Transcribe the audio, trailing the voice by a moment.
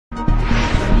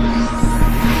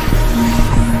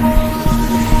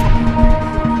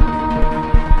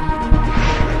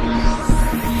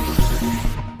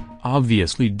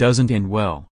obviously doesn't end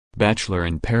well. Bachelor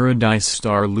in Paradise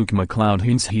star Luke McLeod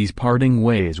hints he's parting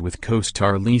ways with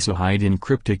co-star Lisa Hyde in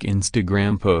cryptic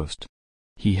Instagram post.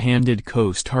 He handed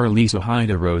co-star Lisa Hyde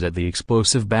a rose at the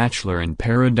explosive Bachelor in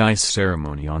Paradise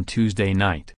ceremony on Tuesday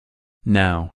night.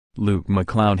 Now, Luke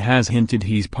McLeod has hinted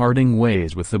he's parting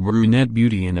ways with the brunette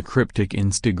beauty in a cryptic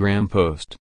Instagram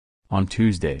post. On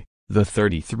Tuesday, the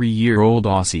 33-year-old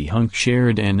Aussie hunk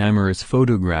shared an amorous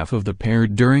photograph of the pair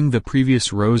during the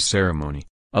previous rose ceremony,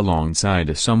 alongside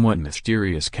a somewhat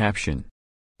mysterious caption.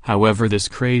 "However this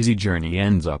crazy journey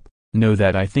ends up, know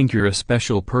that I think you're a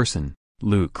special person,"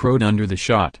 Luke wrote under the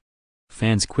shot.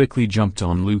 Fans quickly jumped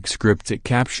on Luke's cryptic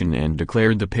caption and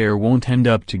declared the pair won't end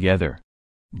up together.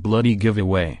 "Bloody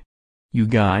giveaway. You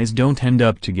guys don't end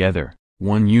up together,"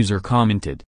 one user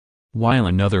commented. While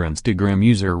another Instagram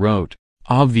user wrote,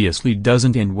 "Obviously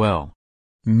doesn't end well."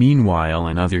 Meanwhile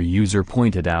another user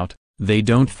pointed out, "They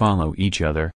don't follow each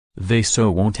other, they so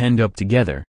won't end up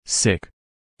together, sick."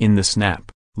 In the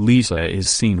snap, Lisa is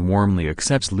seen warmly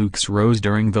accepts Luke's rose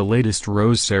during the latest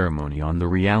rose ceremony on the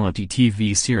reality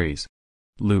TV series.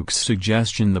 Luke's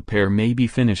suggestion the pair may be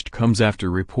finished comes after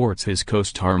reports his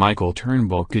co-star Michael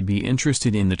Turnbull could be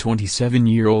interested in the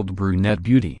 27-year-old brunette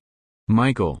beauty.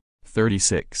 Michael,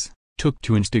 36, took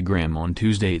to Instagram on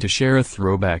Tuesday to share a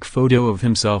throwback photo of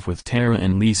himself with Tara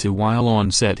and Lisa while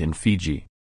on set in Fiji.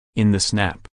 In the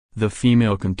snap, the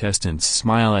female contestants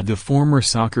smile at the former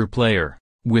soccer player,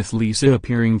 with Lisa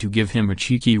appearing to give him a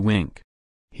cheeky wink.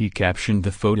 He captioned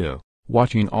the photo,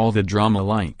 "Watching all the drama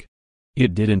like."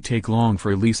 It didn't take long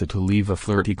for Lisa to leave a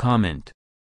flirty comment.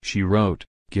 She wrote,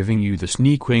 "Giving you the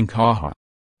sneak wink haha."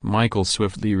 Michael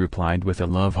swiftly replied with a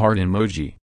love heart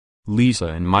emoji. "Lisa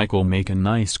and Michael make a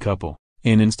nice couple,"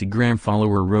 an Instagram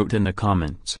follower wrote in the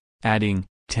comments, adding,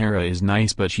 "Tara is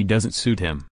nice but she doesn't suit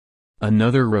him."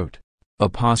 Another wrote,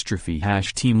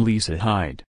 #Team Lisa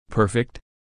Hyde, perfect?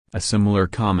 A similar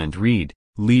comment read,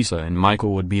 "Lisa and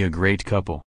Michael would be a great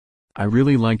couple. I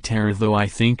really like Tara though I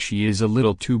think she is a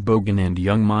little too bogan and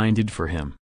young-minded for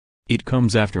him." It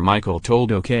comes after Michael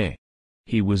told OK!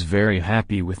 He was very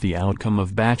happy with the outcome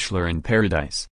of Bachelor in Paradise.